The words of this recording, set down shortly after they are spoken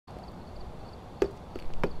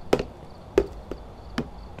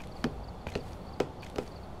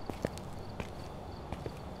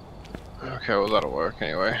Okay, well that'll work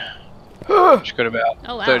anyway. Just got about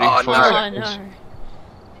Oh wow. 30, 40 Oh seconds. no.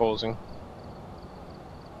 Pausing.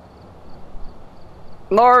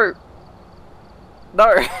 No!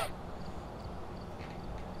 No!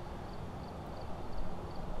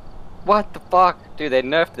 What the fuck? Dude, they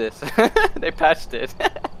nerfed this. They patched it.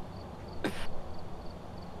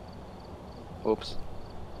 Oops.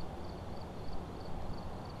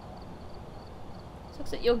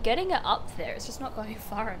 Sucks that you're getting it up there, it's just not going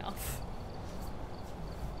far enough.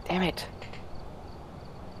 Damn it.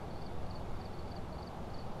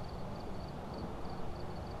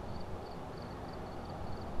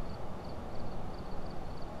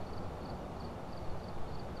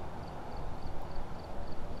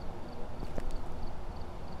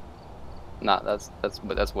 Nah, that's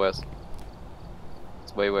worse.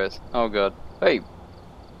 It's way worse. Oh god. Hey,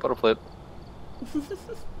 bottle flip.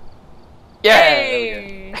 Yeah.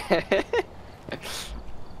 Hey!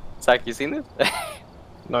 Zach, you seen this?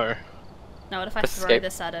 No. Now what if I throw Escape.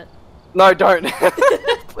 this at it? No, don't.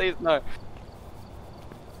 Please, no.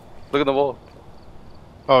 Look at the wall.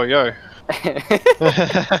 Oh, yo.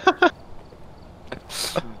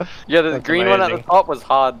 Yeah, the That's green one at the amazing. top was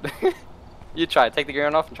hard. You try it. Take the green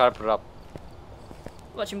one off and try to put it up.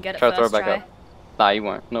 Watch him get it Try to throw first it back try. up. Nah, you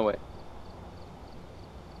won't. No way.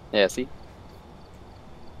 Yeah, see?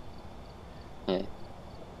 Yeah.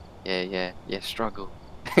 Yeah, struggle.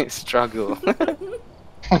 Struggle.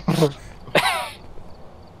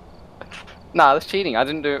 Nah, that's cheating. I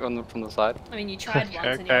didn't do it from the side. I mean, you tried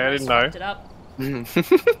once and you Okay, I almost didn't know. fucked it up.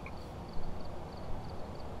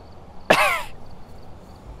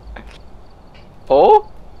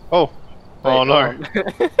 Oh? Oh. Wait, Oh no.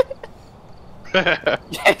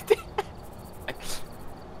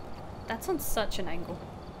 That's on such an angle.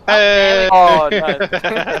 Hey. Oh, nice.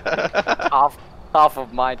 half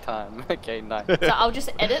of my time. Okay, nice. So I'll just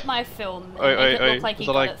edit my film and Oi, make it oi, look like is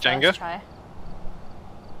you it got like it Jenga? first try.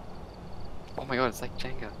 Oh my god, it's like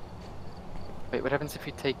Jenga. Wait, what happens if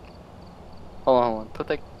you take... Hold on. Put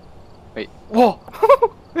that... Wait. Whoa!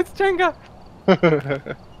 It's Jenga!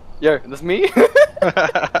 Yo, that's me?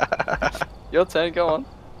 Your turn, go on.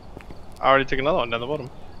 I already took another one down the bottom.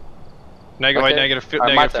 Now you Okay. wait, now you gotta fill,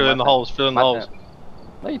 Alright, now my you gotta turn, fill my in the turn. holes, fill in the My holes. turn.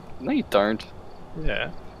 No, you don't.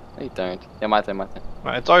 Yeah. No, you don't. Yeah, my turn.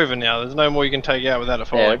 Right, it's over now, there's no more you can take out without it Yeah,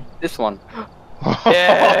 falling. this one.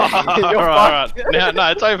 Yeah, you're alright, fucked. alright. Now,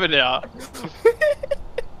 no, it's over now.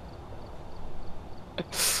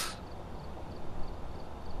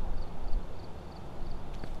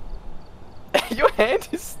 Your hand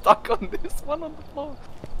is stuck on this one on the floor.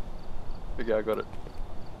 Okay, I got it.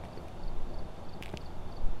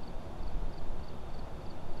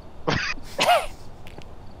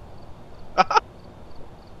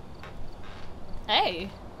 Hey!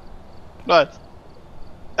 Nice.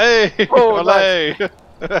 Hey! Oh, Olé!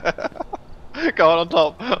 Go on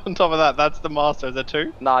top. On top of that, that's the master. Is there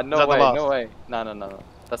two? Nah, Is no that the way, last? no way. No.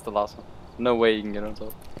 That's the last one. No way you can get on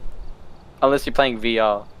top. Unless you're playing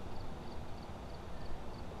VR.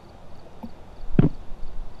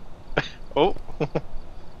 Oh. Can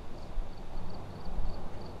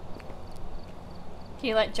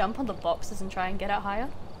you like jump on the boxes and try and get out higher?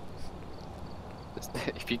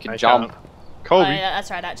 If you can I jump. can't. Kobe. Oh yeah, that's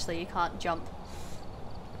right, actually, you can't jump.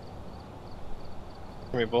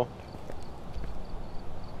 Give me a ball.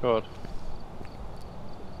 God.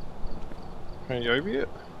 Can you obi it?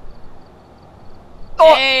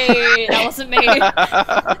 Oh! Hey! That wasn't me!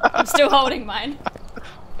 I'm still holding mine.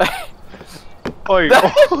 Oi,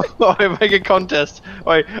 oi, make a contest.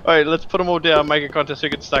 Oi, let's put them all down, make a contest who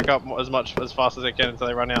can stack up as fast as they can until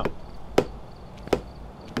they run out.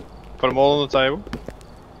 Put them all on the table.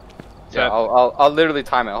 Yeah, I'll literally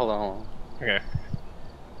time it. Hold on. Okay.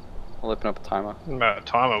 I'll open up a timer. About a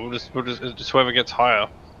timer, we'll just whoever gets higher.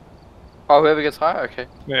 Oh, whoever gets higher? Okay.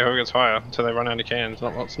 Yeah, whoever gets higher until they run out of cans.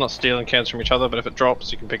 It's not stealing cans from each other, but if it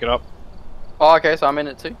drops, you can pick it up. Oh, okay, so I'm in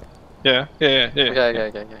it too? Yeah.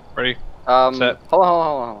 Okay. Ready? Hold Set.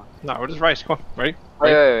 on. No, we'll just race. Come on, ready?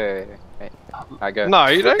 Wait. I go. No,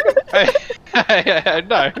 you don't. Hey,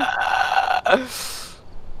 no.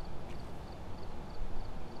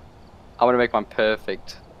 I want to make mine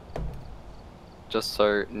perfect. Just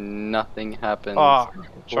so nothing happens. Oh, I'm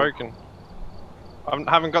choking. I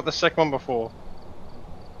haven't got the second one before.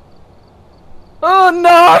 Oh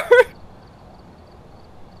no!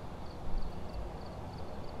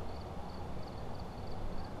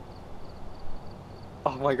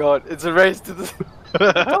 Oh my god, it's a race to the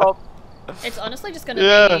top. It's honestly just gonna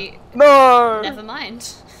Yeah. be... No! Never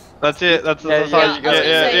mind. That's it. That's Yeah, how yeah, you I was gonna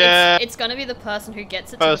say, yeah. It's gonna be the person who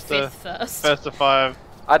gets it First to the to- fifth first. First to 5.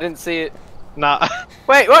 I didn't see it. Nah.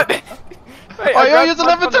 Wait, what? Wait, Oh, I yeah, grabbed he's my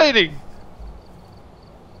phone. levitating!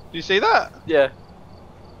 Do you see that? Yeah.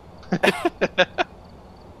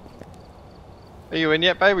 Are you in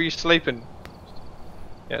yet, babe? Or are you sleeping?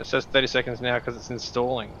 Yeah, it says 30 seconds now because it's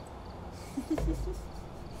installing.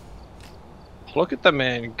 Look at the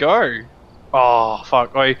man go! Oh,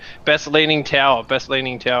 fuck. Oh, best leaning tower. Best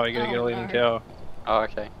leaning tower. You gotta get a leaning no. tower. Oh,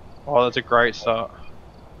 okay. Oh, that's a great start.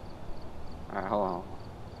 Alright, hold on.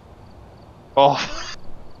 Oh.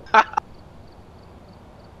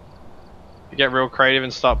 You get real creative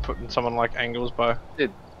and start putting someone like angles, bro.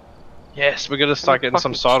 Dude. Yes, we're gonna start getting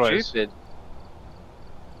some Fucking sideways. Stupid.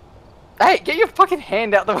 Hey, get your fucking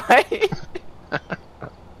hand out the way!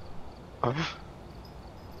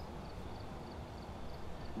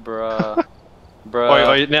 Bruh. Bruh.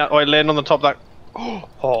 Oi, now, land on the top of that. Oh,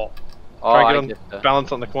 Oh, try I and get get on, that.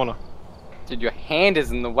 balance on the corner. Dude, your hand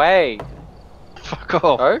is in the way. Fuck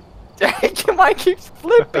off. Oh? Mine keeps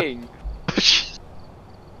flipping. Did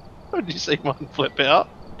you see mine flip out?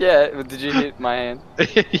 Yeah, did you hit my hand?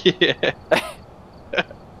 Yeah.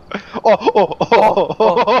 Oh.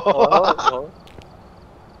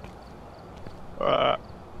 Alright.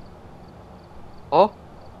 Oh,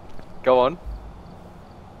 go on.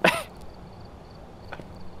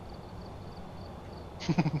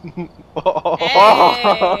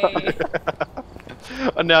 Hey.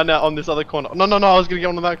 And now on this other corner. No, I was gonna get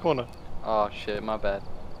onto that corner. Oh shit, my bad.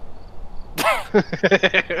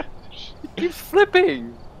 It keeps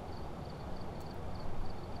flipping.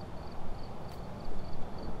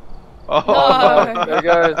 Oh. No. There it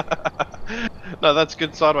goes. No, that's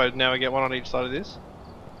good sideways. Now we get one on each side of this.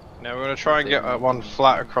 Now we're gonna try and get one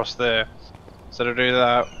flat across there. So to do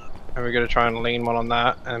that, and we're gonna try and lean one on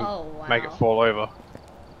that and Oh, wow. make it fall over.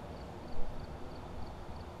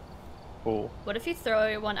 Cool. What if you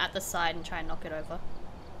throw one at the side and try and knock it over?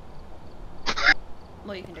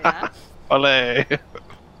 Well, you can do that. Ole.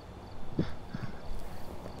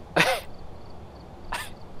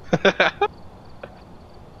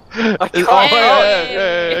 I can't. Oh,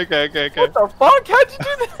 Hey. yeah, okay. What the fuck? How'd you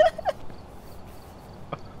do that?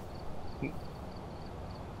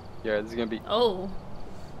 Yeah, this is gonna be. Oh.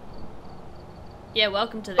 Yeah,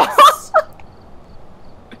 welcome to this.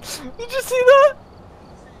 Did you see that?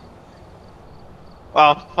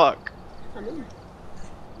 Oh, fuck.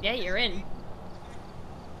 Yeah, you're in.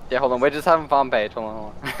 Yeah, hold on. We're just having fun, Paige. Hold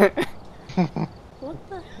on. What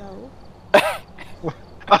the hell?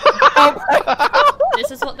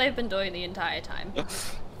 This is what they've been doing the entire time.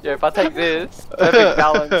 Yeah, if I take this, perfect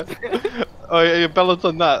balance. Oh, yeah, you balance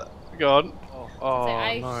on that. Go on. Oh, So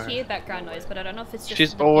I no. hear background noise, but I don't know if it's just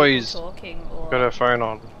She's the people always talking or. Got her phone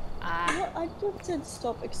on. What? I just said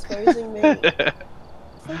stop exposing me.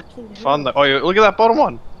 Fucking Fun though. hell. Oh, yeah, look at that bottom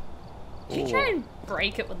one. Did you try and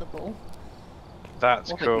break it with the ball? That's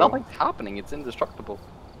Well, cool. nothing's happening. It's indestructible.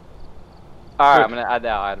 Alright, I'm gonna add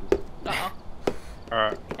our items. Uh oh.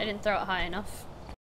 Alright. I didn't throw it high enough.